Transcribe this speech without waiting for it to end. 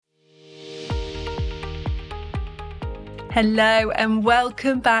Hello and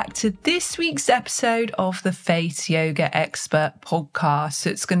welcome back to this week's episode of the Face Yoga Expert podcast. So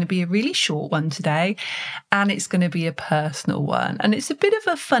it's going to be a really short one today and it's going to be a personal one. And it's a bit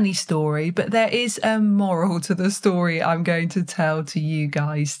of a funny story, but there is a moral to the story I'm going to tell to you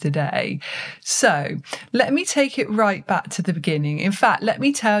guys today. So let me take it right back to the beginning. In fact, let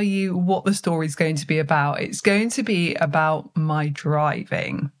me tell you what the story is going to be about. It's going to be about my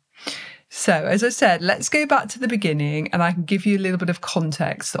driving. So, as I said, let's go back to the beginning and I can give you a little bit of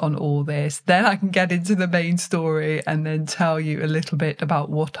context on all this. Then I can get into the main story and then tell you a little bit about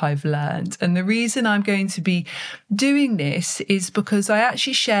what I've learned. And the reason I'm going to be doing this is because I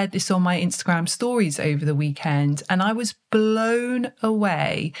actually shared this on my Instagram stories over the weekend and I was blown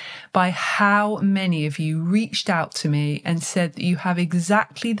away by how many of you reached out to me and said that you have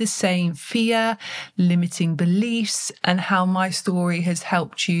exactly the same fear, limiting beliefs, and how my story has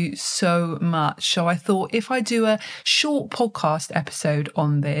helped you so much. So I thought if I do a short podcast episode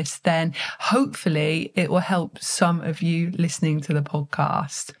on this, then hopefully it will help some of you listening to the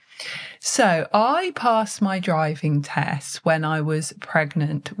podcast. So I passed my driving test when I was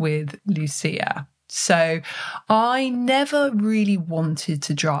pregnant with Lucia. So I never really wanted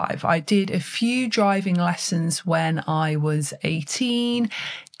to drive. I did a few driving lessons when I was 18,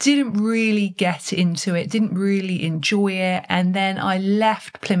 didn't really get into it, didn't really enjoy it. And then I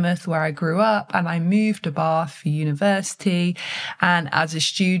left Plymouth where I grew up and I moved to Bath for university. And as a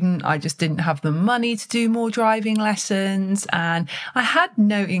student, I just didn't have the money to do more driving lessons. And I had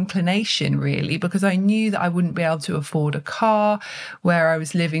no inclination really because I knew that I wouldn't be able to afford a car where I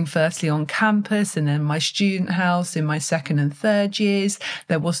was living firstly on campus and then my student house in my second and third years.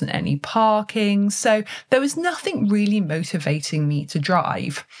 There wasn't any parking. So there was nothing really motivating me to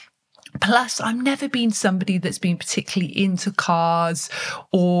drive. Plus, I've never been somebody that's been particularly into cars,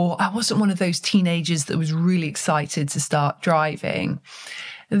 or I wasn't one of those teenagers that was really excited to start driving.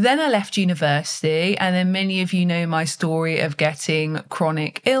 Then I left university, and then many of you know my story of getting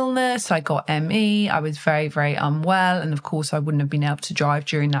chronic illness. I got ME. I was very, very unwell. And of course, I wouldn't have been able to drive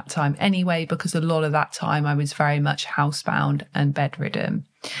during that time anyway, because a lot of that time I was very much housebound and bedridden.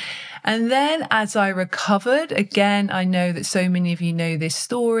 And then as I recovered, again, I know that so many of you know this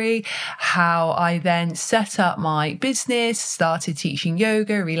story, how I then set up my business, started teaching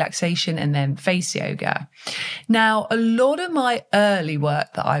yoga, relaxation, and then face yoga. Now, a lot of my early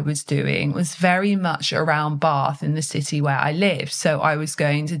work that I was doing was very much around Bath in the city where I live. So I was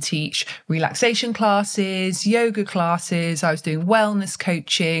going to teach relaxation classes, yoga classes. I was doing wellness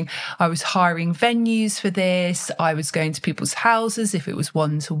coaching. I was hiring venues for this. I was going to people's houses if it was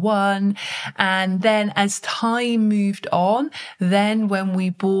one-to-one. And then as time moved on, then when we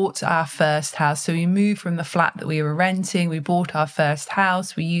bought our first house, so we moved from the flat that we were renting, we bought our first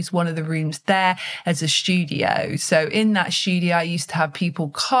house, we used one of the rooms there as a studio. So in that studio, I used to have people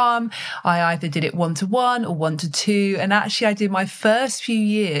come. I either did it one-to-one or one-to-two. And actually I did my first few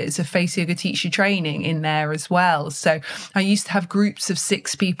years of face yoga teacher training in there as well. So I used to have groups of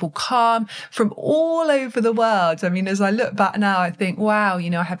 6 people come from all over the world. I mean, as I look back now, I think, wow,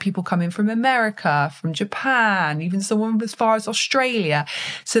 I had people coming from America, from Japan, even someone as far as Australia.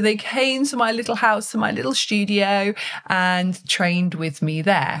 So they came to my little house, to my little studio and trained with me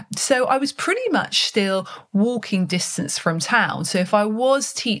there. So I was pretty much still walking distance from town. So if I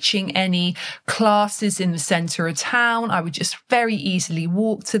was teaching any classes in the centre of town, I would just very easily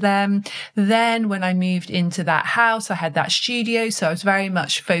walk to them. Then when I moved into that house, I had that studio. So I was very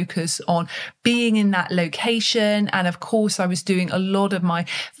much focused on being in that location. And of course, I was doing a lot of my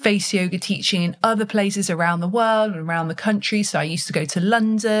face yoga teaching in other places around the world and around the country. So I used to go to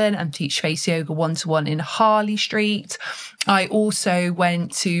London and teach face yoga one-to-one in Harley Street. I also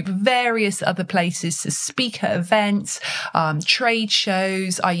went to various other places to speak at events, trade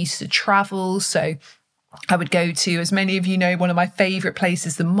shows. I used to travel. So I would go to, as many of you know, one of my favourite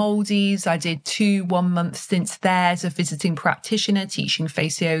places, the Maldives. I did 2 one-month stints there as a visiting practitioner teaching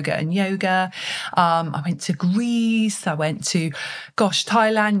face yoga and yoga. I went to Greece. I went to,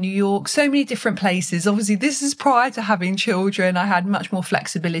 Thailand, New York, so many different places. Obviously, this is prior to having children. I had much more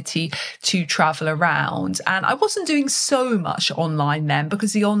flexibility to travel around. And I wasn't doing so much online then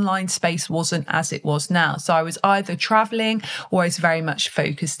because the online space wasn't as it was now. So I was either travelling or I was very much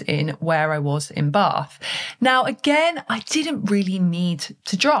focused in where I was in Bath. Now, again, I didn't really need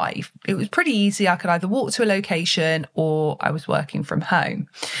to drive. It was pretty easy. I could either walk to a location or I was working from home.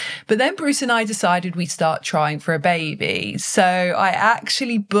 But then Bruce and I decided we'd start trying for a baby. So I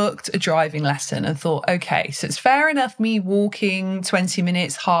actually booked a driving lesson and thought, okay, so it's fair enough me walking 20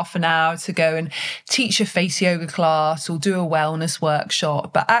 minutes, half an hour to go and teach a face yoga class or do a wellness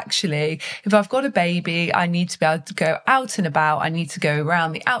workshop. But actually, if I've got a baby, I need to be able to go out and about. I need to go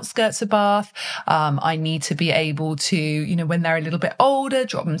around the outskirts of Bath. I need to be able to, when they're a little bit older,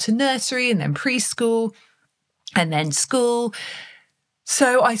 drop them to nursery and then preschool and then school.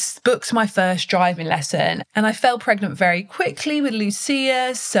 So I booked my first driving lesson and I fell pregnant very quickly with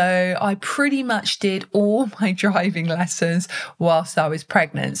Lucia. So I pretty much did all my driving lessons whilst I was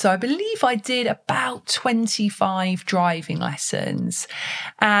pregnant. So I believe I did about 25 driving lessons,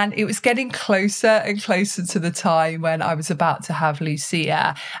 and it was getting closer and closer to the time when I was about to have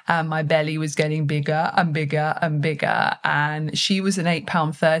Lucia, and my belly was getting bigger and bigger and bigger. And she was an 8.13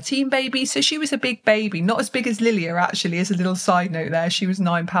 pound baby. So she was a big baby, not as big as Lilia, actually, as a little side note there. She was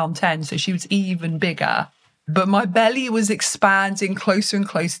 9.10 pound, so she was even bigger. But my belly was expanding closer and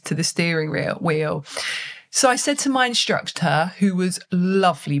closer to the steering wheel. So I said to my instructor, who was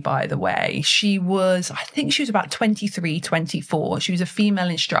lovely, by the way, I think she was about 23, 24. She was a female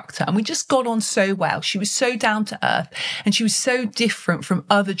instructor and we just got on so well. She was so down to earth and she was so different from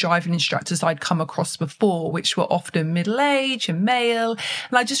other driving instructors I'd come across before, which were often middle-aged and male.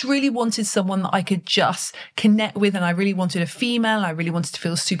 And I just really wanted someone that I could just connect with. And I really wanted a female. I really wanted to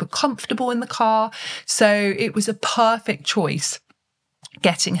feel super comfortable in the car. So it was a perfect choice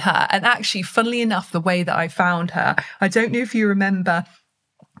getting her. And actually, funnily enough, the way that I found her, I don't know if you remember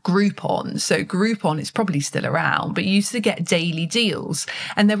Groupon. So Groupon is probably still around, but you used to get daily deals.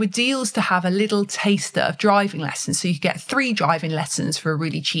 And there were deals to have a little taster of driving lessons. So you could get 3 driving lessons for a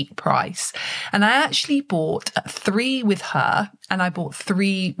really cheap price. And I actually bought 3 with her and I bought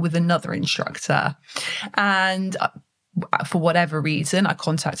 3 with another instructor. And for whatever reason, I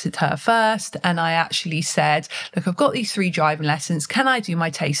contacted her first and I actually said, look, I've got these 3 driving lessons. Can I do my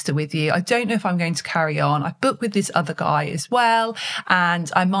taster with you? I don't know if I'm going to carry on. I booked with this other guy as well,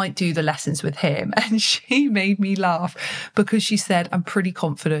 and I might do the lessons with him. And she made me laugh because she said, I'm pretty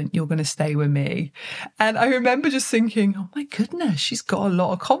confident you're going to stay with me. And I remember just thinking, oh my goodness, she's got a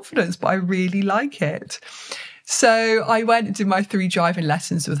lot of confidence, but I really like it. So I went and did my 3 driving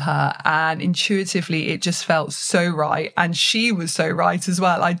lessons with her, and intuitively it just felt so right. And she was so right as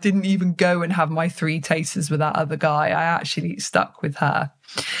well. I didn't even go and have my 3 tasters with that other guy. I actually stuck with her.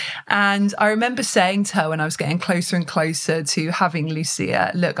 And I remember saying to her when I was getting closer and closer to having Lucia,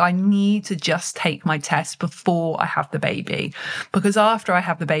 look, I need to just take my test before I have the baby, because after I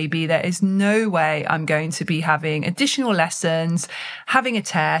have the baby, there is no way I'm going to be having additional lessons, having a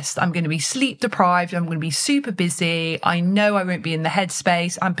test. I'm going to be sleep deprived. I'm going to be super busy. I know I won't be in the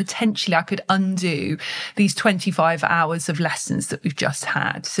headspace, and potentially I could undo these 25 hours of lessons that we've just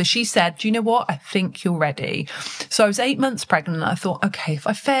had. So she said, do you know what? I think you're ready. So I was 8 months pregnant and I thought, okay, if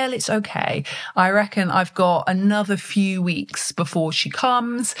I fail, it's okay. I reckon I've got another few weeks before she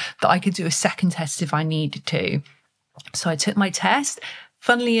comes that I could do a second test if I needed to. So I took my test.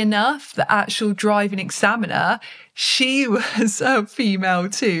 Funnily enough, the actual driving examiner, she was a female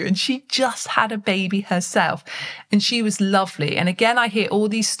too, and she just had a baby herself, and she was lovely. And again, I hear all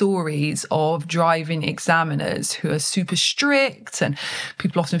these stories of driving examiners who are super strict, and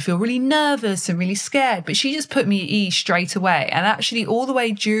people often feel really nervous and really scared, but she just put me at ease straight away. And actually, all the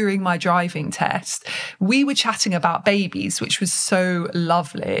way during my driving test, we were chatting about babies, which was so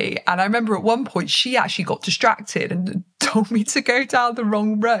lovely. And I remember at one point, she actually got distracted and told me to go down the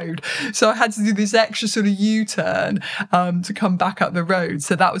wrong road. So I had to do this extra sort of U-turn to come back up the road.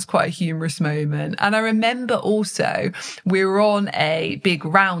 So that was quite a humorous moment. And I remember also we were on a big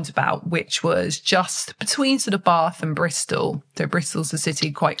roundabout, which was just between sort of Bath and Bristol. So Bristol's a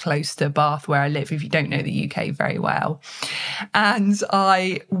city quite close to Bath where I live, if you don't know the UK very well. And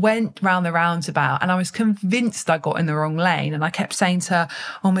I went round the roundabout and I was convinced I got in the wrong lane. And I kept saying to her,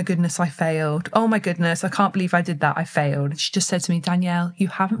 oh my goodness, I failed. Oh my goodness, I can't believe I did that. I failed. And she just said to me, Danielle, you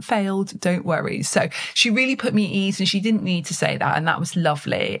haven't failed. Don't worry. So she really put me at ease, and she didn't need to say that. And that was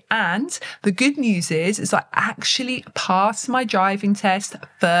lovely. And the good news is I actually passed my driving test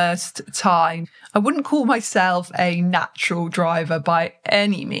first time. I wouldn't call myself a natural driver by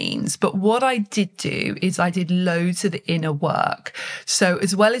any means, but what I did do is I did loads of the inner work. So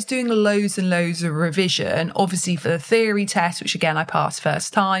as well as doing loads and loads of revision, obviously for the theory test, which again I passed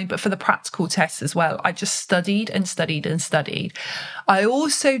first time, but for the practical tests as well, I just studied and studied and studied. I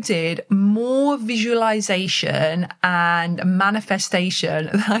also did more visualization and manifestation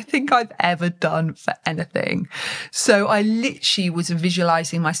than I think I've ever done for anything. So I literally was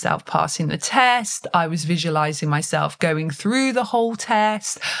visualizing myself passing the test. I was visualizing myself going through the whole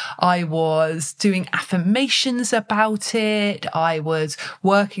test. I was doing affirmations about it. I was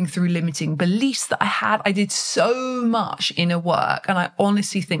working through limiting beliefs that I had. I did so much inner work. And I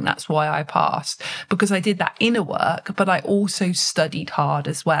honestly think that's why I passed, because I did that inner work, but I also studied hard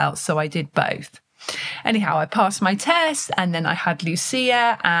as well. So I did both. Anyhow, I passed my test and then I had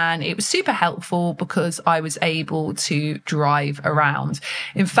Lucia, and it was super helpful because I was able to drive around.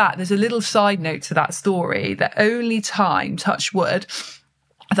 In fact, there's a little side note to that story. The only time, touch wood,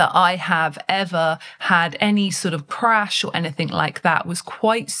 that I have ever had any sort of crash or anything like that was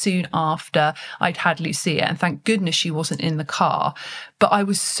quite soon after I'd had Lucia. And thank goodness she wasn't in the car. But I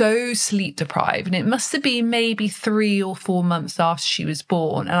was so sleep deprived, and it must have been maybe 3 or 4 months after she was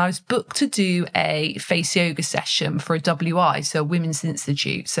born. And I was booked to do a face yoga session for a WI, so a Women's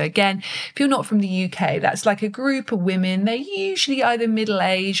Institute. So again, if you're not from the UK, that's like a group of women. They're usually either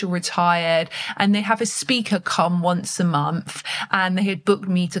middle-aged or retired, and they have a speaker come once a month. And they had booked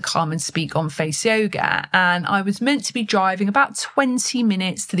me to come and speak on face yoga. And I was meant to be driving about 20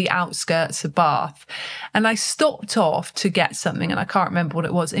 minutes to the outskirts of Bath. And I stopped off to get something, and I can't remember what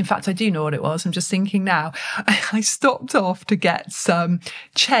it was. In fact, I do know what it was. I'm just thinking now. I stopped off to get some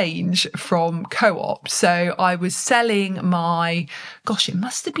change from Co-op. So I was selling my, it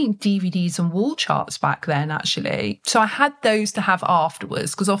must have been DVDs and wall charts back then, actually. So I had those to have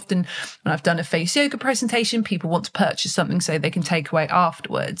afterwards, because often when I've done a face yoga presentation, people want to purchase something so they can take away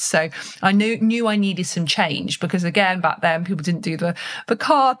afterwards. So I knew I needed some change, because again, back then people didn't do the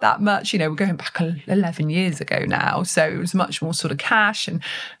card that much. We're going back 11 years ago now. So it was much more sort of cash, and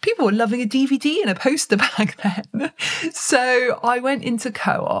people were loving a DVD and a poster back then. So I went into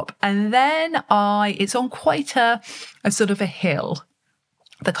Co-op, and then it's on quite a sort of a hill,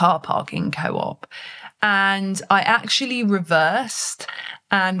 the car parking Co-op. And I actually reversed,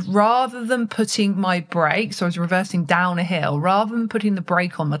 and rather than putting my brake, so I was reversing down a hill, rather than putting the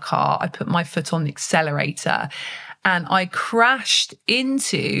brake on the car, I put my foot on the accelerator, and I crashed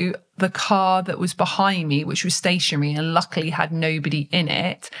into the car that was behind me, which was stationary and luckily had nobody in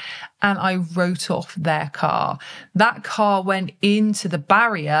it. And I wrote off their car. That car went into the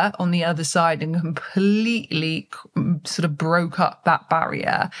barrier on the other side and completely sort of broke up that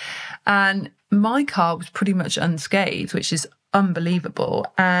barrier. And my car was pretty much unscathed, which is unbelievable.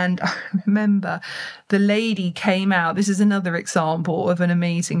 And I remember the lady came out. This is another example of an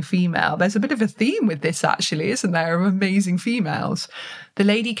amazing female. There's a bit of a theme with this, actually, isn't there, of amazing females. The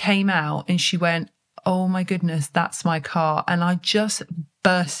lady came out and she went, "Oh my goodness, that's my car." And I just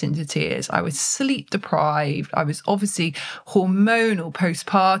burst into tears. I was sleep deprived. I was obviously hormonal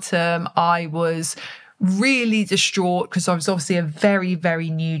postpartum. I was really distraught because I was obviously a very, very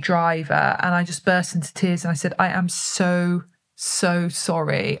new driver. And I just burst into tears and I said, "I am so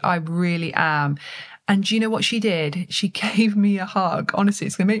sorry. I really am." And do you know what she did? She gave me a hug. Honestly,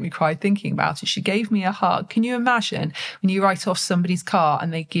 it's going to make me cry thinking about it. She gave me a hug. Can you imagine when you write off somebody's car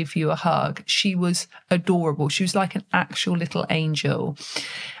and they give you a hug? She was adorable. She was like an actual little angel.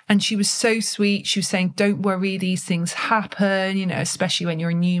 And she was so sweet. She was saying, "Don't worry, these things happen, especially when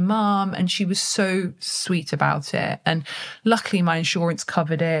you're a new mum." And she was so sweet about it. And luckily my insurance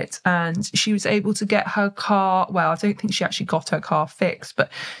covered it. And she was able to get her car. Well, I don't think she actually got her car fixed, but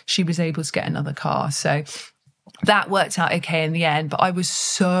she was able to get another car. So that worked out okay in the end. But I was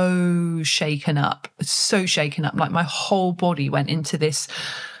so shaken up. Like my whole body went into this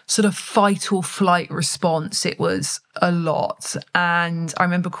sort of fight or flight response. It was a lot. And I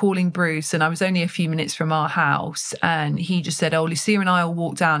remember calling Bruce, and I was only a few minutes from our house, and he just said, "Oh, Lucia and I will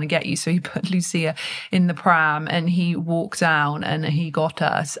walk down and get you." So he put Lucia in the pram and he walked down and he got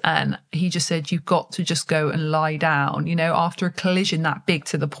us, and he just said, "You've got to just go and lie down. After a collision that big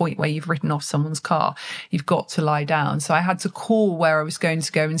to the point where you've written off someone's car, you've got to lie down." So I had to call where I was going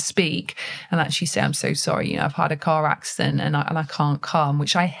to go and speak and actually say, "I'm so sorry, I've had a car accident and I can't come,"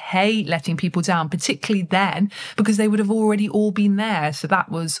 which I hate letting people down, particularly then, because they would have already all been there. So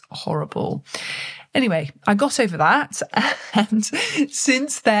that was horrible. Anyway, I got over that. And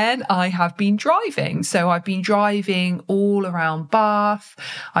since then, I have been driving. So I've been driving all around Bath.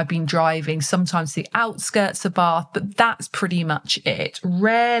 I've been driving sometimes the outskirts of Bath, but that's pretty much it.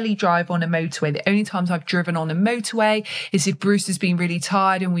 Rarely drive on a motorway. The only times I've driven on a motorway is if Bruce has been really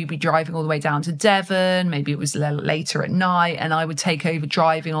tired and we'd be driving all the way down to Devon. Maybe it was later at night, and I would take over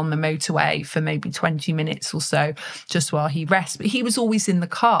driving on the motorway for maybe 20 minutes or so, just while he rests. But he was always in the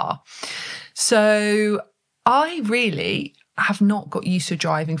car. So I really have not got used to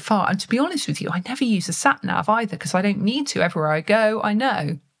driving far. And to be honest with you, I never use a sat nav either because I don't need to. Everywhere I go, I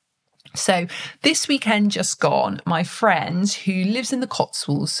know. So this weekend just gone, my friend who lives in the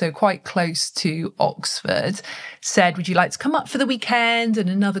Cotswolds, so quite close to Oxford, said, would you like to come up for the weekend? And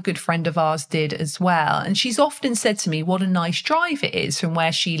another good friend of ours did as well. And she's often said to me what a nice drive it is from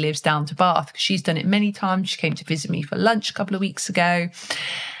where she lives down to Bath, because she's done it many times. She came to visit me for lunch a couple of weeks ago.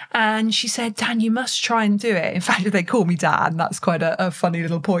 And she said, Dan, you must try and do it. In fact, they call me Dan. That's quite a funny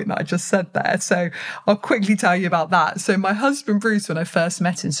little point that I just said there. So I'll quickly tell you about that. So my husband, Bruce, when I first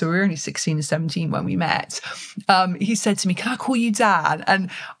met him, so we were only 16 and 17 when we met, he said to me, can I call you Dan? And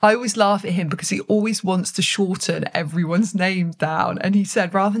I always laugh at him because he always wants to shorten everyone's name down. And he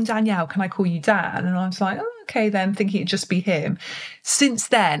said, rather than Danielle, can I call you Dan? And I was like, oh, okay then, thinking it'd just be him. Since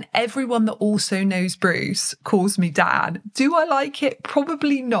then, everyone that also knows Bruce calls me Dan. Do I like it?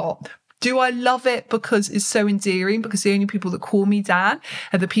 Probably not. Do I love it because it's so endearing? Because the only people that call me Dan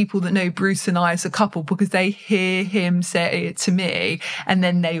are the people that know Bruce and I as a couple, because they hear him say it to me and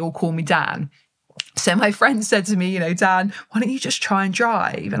then they all call me Dan. So my friend said to me, Dan, why don't you just try and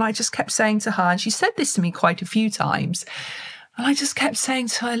drive? And I just kept saying to her, and she said this to me quite a few times, and I just kept saying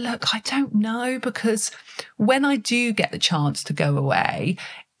to her, look, I don't know, because when I do get the chance to go away,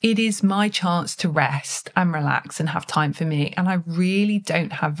 it is my chance to rest and relax and have time for me. And I really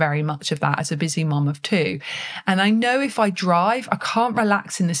don't have very much of that as a busy mom of two. And I know if I drive, I can't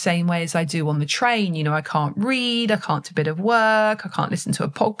relax in the same way as I do on the train. I can't read, I can't do a bit of work, I can't listen to a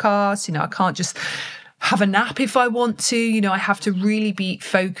podcast, I can't just have a nap if I want to. I have to really be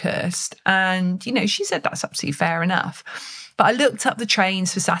focused. And, she said that's absolutely fair enough. But I looked up the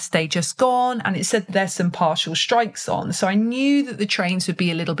trains for Saturday just gone, and it said there's some partial strikes on. So I knew that the trains would be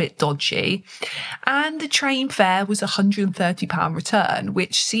a little bit dodgy. And the train fare was £130 return,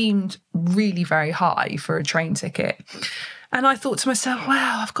 which seemed really very high for a train ticket. And I thought to myself,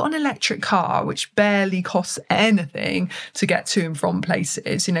 wow, I've got an electric car, which barely costs anything to get to and from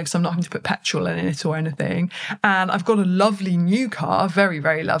places, because I'm not having to put petrol in it or anything. And I've got a lovely new car, very,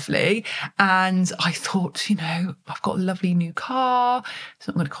 very lovely. And I thought, I've got a lovely new car. It's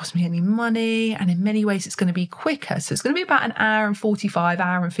not going to cost me any money. And in many ways, it's going to be quicker. So it's going to be about an hour and 45,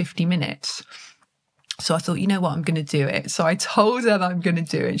 hour and 50 minutes. So I thought, you know what, I'm going to do it. So I told her that I'm going to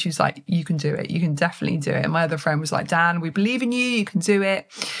do it. And she was like, you can do it. You can definitely do it. And my other friend was like, Dan, we believe in you. You can do it.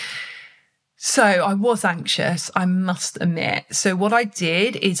 So I was anxious, I must admit. So what I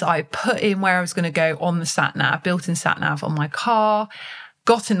did is I put in where I was going to go on the sat nav, built-in sat nav on my car,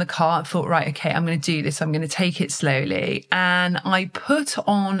 got in the car and thought, right, okay, I'm going to do this. I'm going to take it slowly. And I put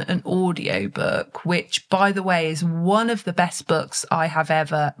on an audiobook, which, by the way, is one of the best books I have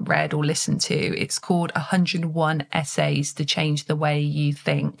ever read or listened to. It's called 101 Essays to Change the Way You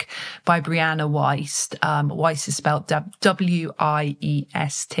Think by Brianna Wiest. Wiest is spelled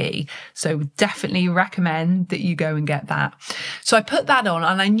Wiest. So definitely recommend that you go and get that. So I put that on,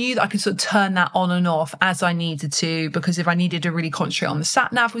 and I knew that I could sort of turn that on and off as I needed to, because if I needed to really concentrate on the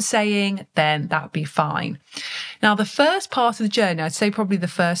sat nav was saying, then that would be fine. Now, the first part of the journey, I'd say probably the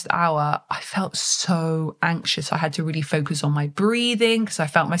first hour, I felt so anxious. I had to really focus on my breathing because I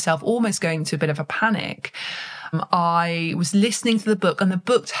felt myself almost going into a bit of a panic. I was listening to the book, and the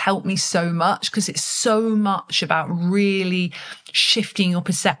book helped me so much because it's so much about really shifting your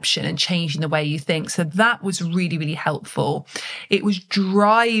perception and changing the way you think. So that was really, really helpful. It was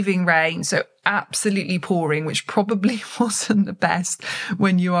driving rain, so absolutely pouring, which probably wasn't the best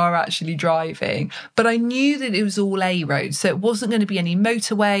when you are actually driving. But I knew that it was all A roads, so it wasn't going to be any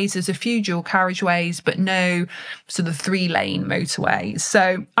motorways. There's a few dual carriageways, but no sort of 3-lane motorways.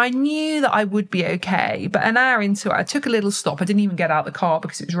 So I knew that I would be okay. But an hour into it, I took a little stop. I didn't even get out of the car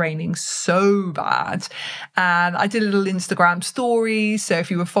because it was raining so bad. And I did a little Instagram story. So if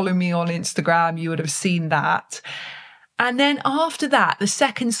you were following me on Instagram, you would have seen that. And then after that, the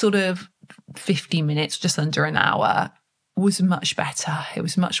second sort of 50 minutes, just under an hour, was much better. It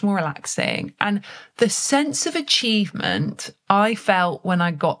was much more relaxing. And the sense of achievement I felt when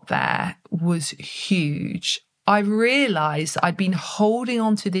I got there was huge. I realised I'd been holding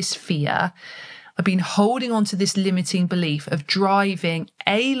on to this fear. I've been holding on to this limiting belief of driving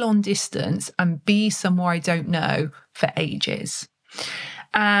A, long distance, and B, somewhere I don't know, for ages.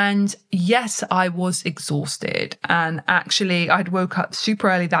 And yes, I was exhausted. And actually, I'd woke up super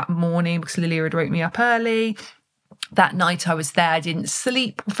early that morning because Lilia had woke me up early. That night I was there, I didn't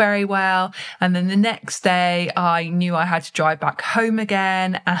sleep very well. And then the next day I knew I had to drive back home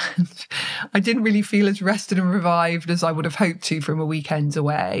again. And I didn't really feel as rested and revived as I would have hoped to from a weekend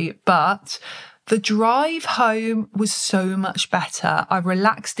away. But The drive home was so much better. I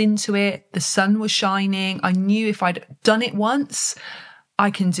relaxed into it. The sun was shining. I knew if I'd done it once, I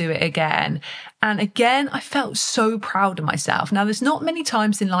can do it again. And again, I felt so proud of myself. Now, there's not many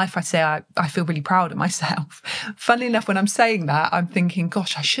times in life I say I feel really proud of myself. Funnily enough, when I'm saying that, I'm thinking,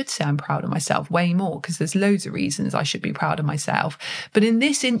 gosh, I should say I'm proud of myself way more, because there's loads of reasons I should be proud of myself. But in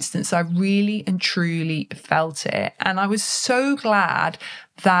this instance, I really and truly felt it. And I was so glad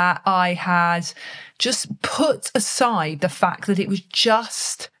that I had just put aside the fact that it was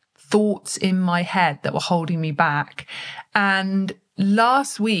just thoughts in my head that were holding me back. And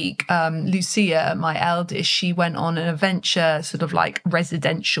last week, Lucia, my eldest, she went on an adventure, sort of like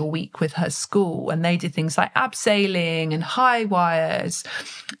residential week with her school, and they did things like abseiling and high wires.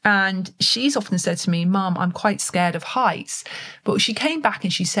 And she's often said to me, Mum, I'm quite scared of heights. But she came back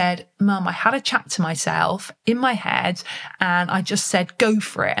and she said, Mum, I had a chat to myself in my head and I just said, go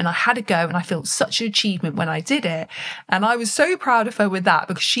for it. And I had a go and I felt such an achievement when I did it. And I was so proud of her with that,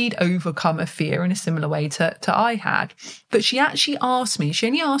 because she'd overcome a fear in a similar way to I had. But she actually she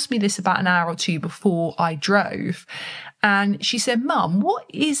only asked me this about an hour or two before I drove. And she said, Mum, what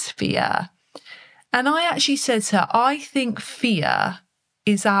is fear? And I actually said to her, I think fear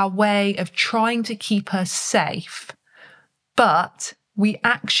is our way of trying to keep us safe, but we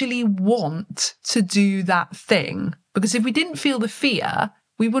actually want to do that thing. Because if we didn't feel the fear,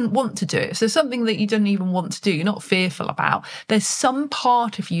 we wouldn't want to do it. So something that you don't even want to do, you're not fearful about, there's some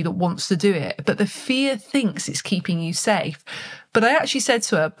part of you that wants to do it, but the fear thinks it's keeping you safe. But I actually said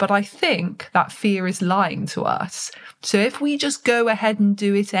to her, but I think that fear is lying to us. So if we just go ahead and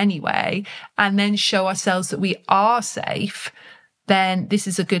do it anyway, and then show ourselves that we are safe, then this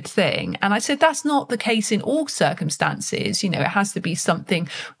is a good thing. And I said, that's not the case in all circumstances. It has to be something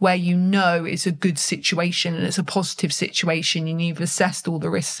where it's a good situation and it's a positive situation and you've assessed all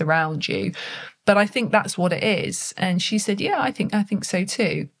the risks around you. But I think that's what it is. And she said, yeah, I think so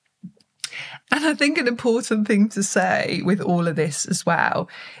too. And I think an important thing to say with all of this as well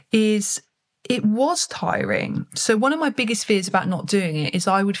is it was tiring. So one of my biggest fears about not doing it is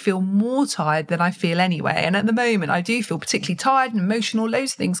I would feel more tired than I feel anyway. And at the moment, I do feel particularly tired and emotional,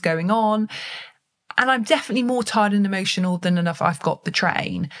 loads of things going on. And I'm definitely more tired and emotional than enough I've got the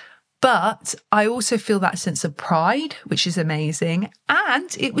train. But I also feel that sense of pride, which is amazing.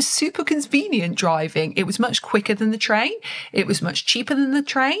 And it was super convenient driving. It was much quicker than the train. It was much cheaper than the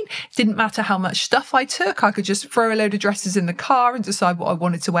train. It didn't matter how much stuff I took. I could just throw a load of dresses in the car and decide what I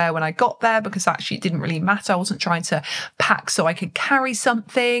wanted to wear when I got there, because actually it didn't really matter. I wasn't trying to pack so I could carry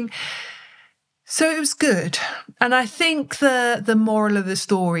something. So it was good. And I think the moral of the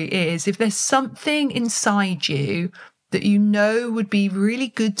story is, if there's something inside you that would be really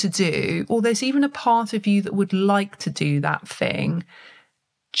good to do, or there's even a part of you that would like to do that thing,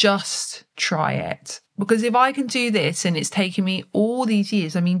 just try it. Because if I can do this, and it's taken me all these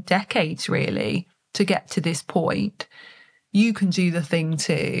years, decades really, to get to this point, you can do the thing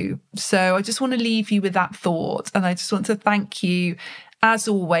too. So I just want to leave you with that thought. And I just want to thank you, as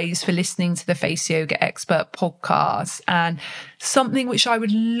always, for listening to the Face Yoga Expert podcast. And something which I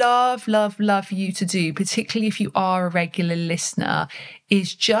would love, love, love you to do, particularly if you are a regular listener,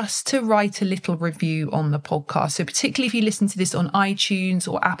 is just to write a little review on the podcast. So particularly if you listen to this on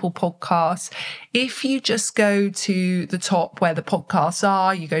iTunes or Apple Podcasts, if you just go to the top where the podcasts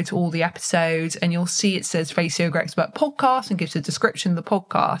are, you go to all the episodes and you'll see it says Face Yoga Expert Podcast and gives a description of the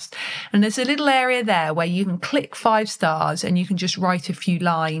podcast. And there's a little area there where you can click 5 stars and you can just write a few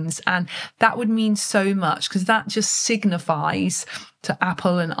lines. And that would mean so much, because that just signifies to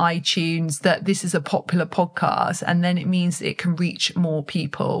Apple and iTunes that this is a popular podcast, and then it means it can reach more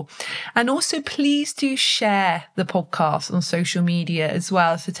people. And also, please do share the podcast on social media as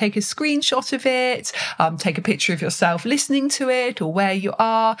well. So take a screenshot of it, take a picture of yourself listening to it or where you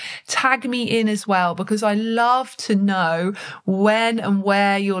are, tag me in as well, because I love to know when and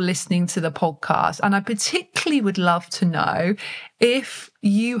where you're listening to the podcast. And I particularly would love to know if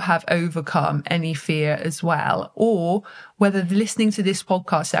you have overcome any fear as well, or whether listening to this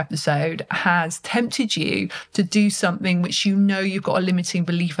podcast episode has tempted you to do something which you've got a limiting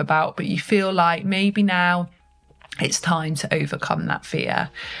belief about, but you feel like maybe now it's time to overcome that fear.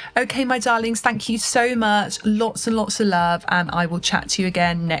 Okay, my darlings, thank you so much. Lots and lots of love, and I will chat to you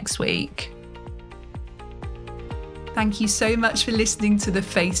again next week. thank you so much for listening to the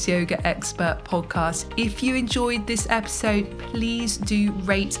Face Yoga Expert podcast. If you enjoyed this episode, please do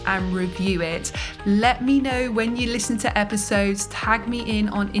rate and review it. Let me know when you listen to episodes. Tag me in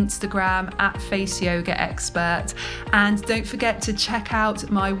on Instagram at Face Yoga Expert. And don't forget to check out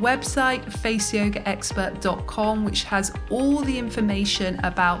my website, faceyogaexpert.com, which has all the information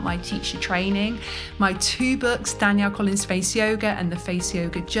about my teacher training, my 2 books, Danielle Collins Face Yoga and the Face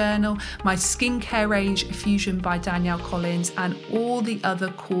Yoga Journal, my skincare range, Fusion by Danielle Collins, and all the other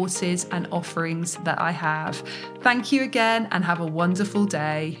courses and offerings that I have. Thank you again and have a wonderful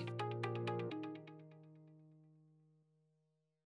day.